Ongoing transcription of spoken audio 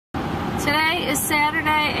Today is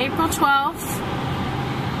Saturday, April 12th.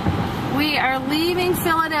 We are leaving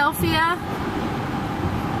Philadelphia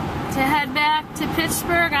to head back to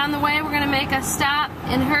Pittsburgh. On the way, we're going to make a stop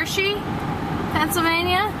in Hershey,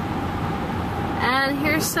 Pennsylvania. And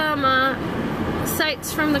here's some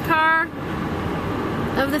sights from the car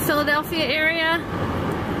of the Philadelphia area.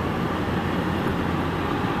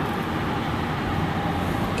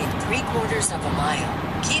 In 3/4 of a mile,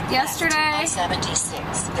 keep Yesterday, left to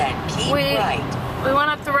I-76, then keep right. We went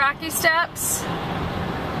up the Rocky Steps.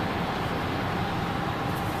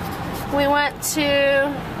 We went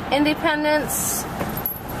to Independence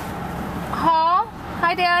Hall.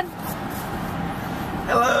 Hi, Dad.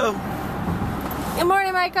 Hello. Good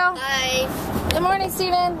morning, Michael. Hi. Good morning,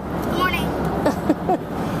 Steven. Good morning.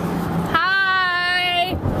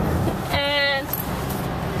 Hi. And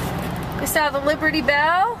we saw the Liberty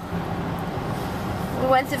Bell. We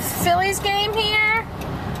went to the Phillies game here.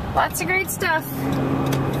 Lots of great stuff.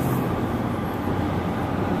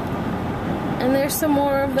 And there's some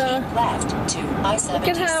more of the... Keep left to I-76, Look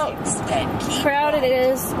at how then keep crowded right. it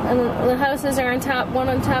is, and the houses are on top, one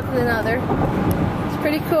on top of another. It's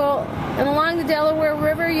pretty cool. And along the Delaware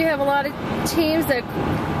River, you have a lot of teams that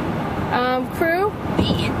crew.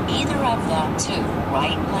 Be in either of the two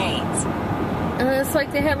right lanes. And it's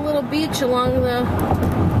like they had a little beach along the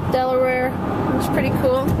Delaware. It's pretty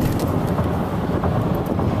cool.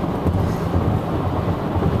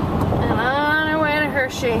 And on our way to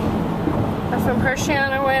Hershey. From Hershey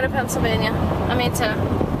on our way to Pennsylvania. I mean to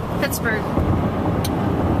Pittsburgh.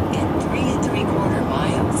 In 3 3/4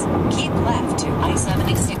 miles, keep left to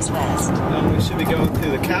I-76 West. We should be going to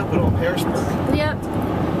the capital, Harrisburg. Yep.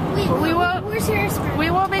 Where's Harrisburg? We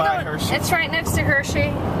will be By going. Hershey. It's right next to Hershey.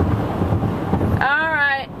 All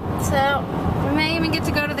right. So we may even get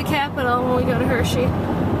to go to the Capitol when we go to Hershey.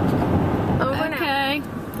 Okay.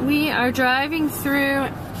 We are driving through.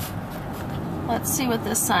 Let's see what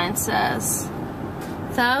this sign says.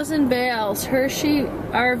 1,000 Bales, Hershey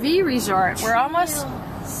RV Resort. We're almost.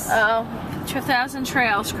 Oh, 1,000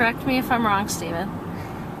 Trails. Correct me if I'm wrong, Steven.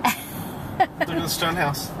 Look at the stone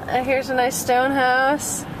house. Here's a nice stone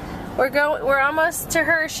house. We're almost to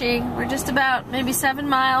Hershey. We're just about maybe 7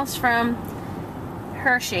 miles from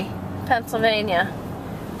Hershey, Pennsylvania.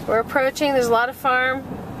 We're approaching. There's a lot of farm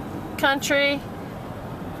country,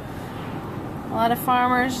 a lot of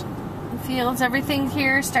farmers, fields. Everything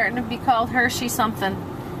here is starting to be called Hershey something.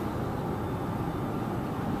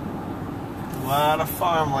 A lot of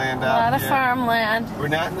farmland A out lot of here. farmland. We're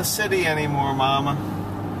not in the city anymore, Mama.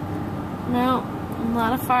 No, a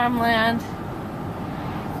lot of farmland.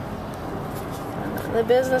 The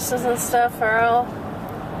businesses and stuff are all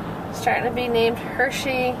starting to be named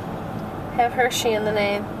Hershey, have Hershey in the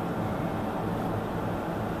name.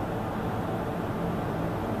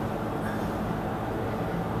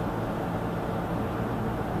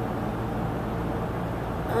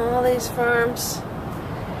 All these farms,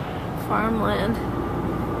 farmland.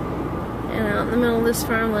 And out in the middle of this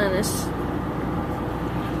farmland is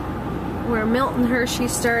where Milton Hershey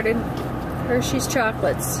started Hershey's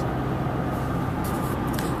chocolates.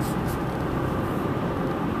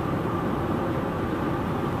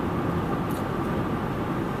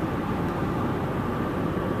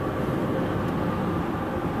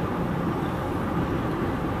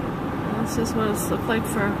 This is what it's looked like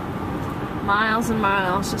for miles and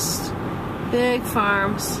miles, just big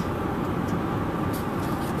farms.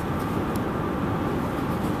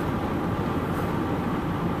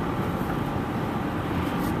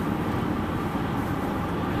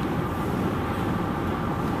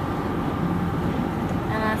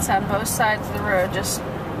 And that's on both sides of the road, just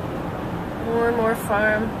more and more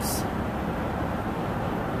farms.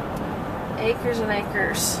 Acres and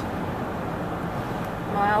acres.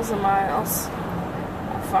 Miles and miles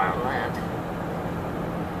of farmland.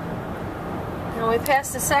 And we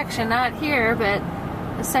passed a section, not here, but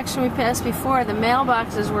the section we passed before, the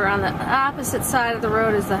mailboxes were on the opposite side of the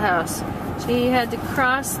road as the house. So you had to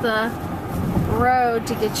cross the road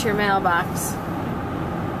to get your mailbox.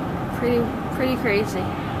 Pretty crazy.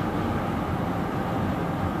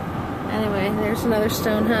 Anyway, there's another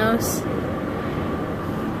stone house.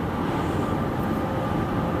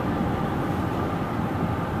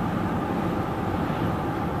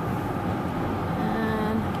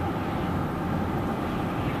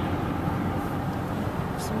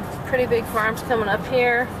 Pretty big farms coming up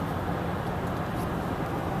here.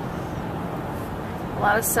 A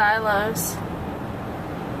lot of silos.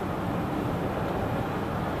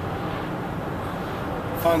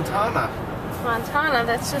 Fontana. Montana,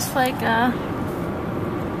 that's just like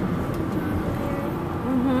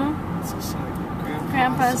It's just like Grand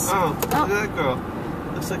Grandpa's. Oh, look at that girl.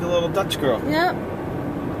 Looks like a little Dutch girl. Yep.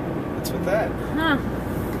 What's with that? Huh.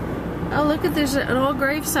 Oh, look at, there's an old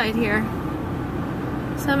gravesite here.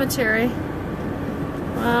 Cemetery.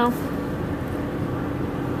 Wow.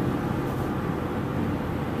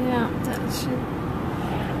 Yeah, that should.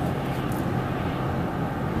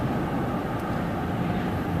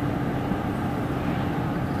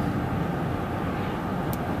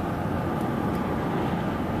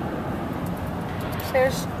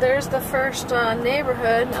 There's the first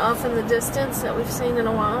neighborhood off in the distance that we've seen in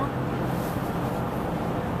a while.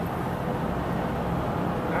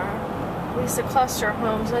 At least a cluster of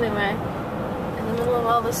homes anyway, in the middle of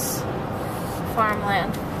all this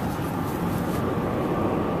farmland.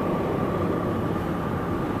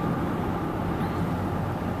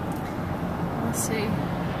 Let's see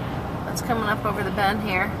what's coming up over the bend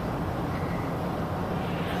here.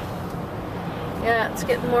 Yeah, it's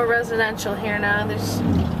getting more residential here now. There's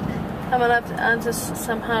coming up onto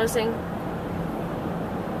some housing. In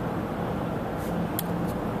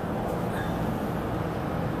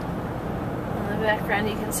the background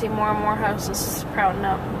you can see more and more houses sprouting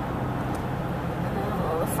up. And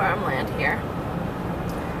all the farmland here.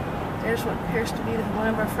 There's what appears to be one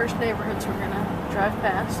of our first neighborhoods we're going to drive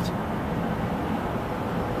past.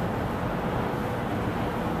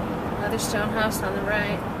 Another stone house on the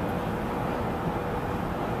right.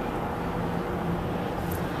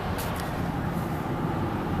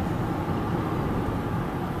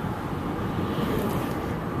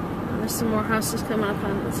 Some more houses coming up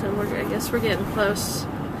on, so I guess we're getting close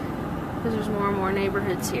because there's more and more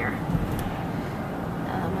neighborhoods here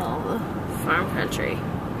in the middle of the farm country.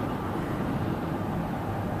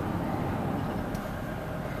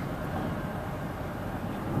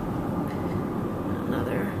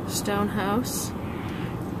 Another stone house.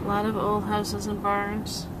 A lot of old houses and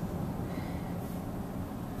barns.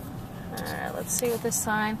 Alright, let's see what this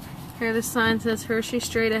sign. Here this sign says Hershey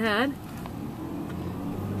straight ahead.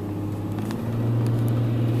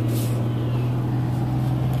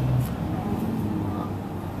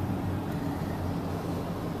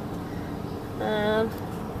 And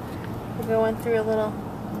we're going through a little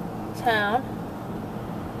town,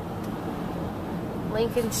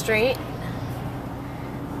 Lincoln Street.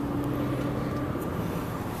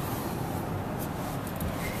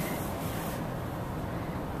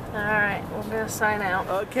 Alright, we're going to sign out.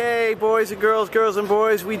 Okay, boys and girls, girls and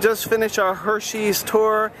boys, we just finished our Hershey's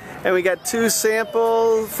tour and we got 2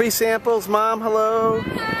 free samples. Mom, hello.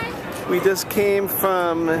 Hi. We just came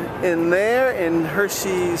from in there in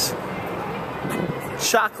Hershey's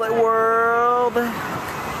Chocolate World.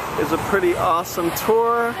 It was a pretty awesome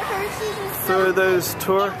tour. Through those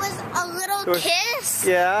tours. It was a little kiss.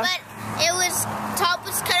 Yeah. But it was, top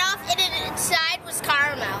was cut off and inside was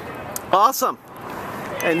caramel. Awesome.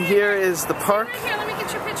 And here is the park. Here, let me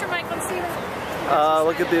get your picture, Mike. Let's see this.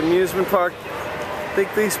 Look at the amusement park. I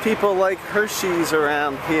think these people like Hershey's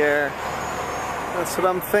around here. That's what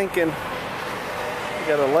I'm thinking. We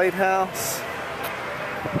got a lighthouse.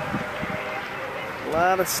 A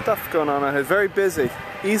lot of stuff going on out here. Very busy.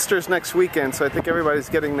 Easter's next weekend, so I think everybody's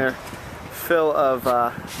getting their fill of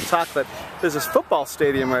chocolate. There's this football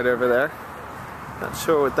stadium right over there. Not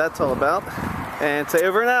sure what that's all about. And say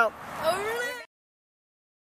over and out.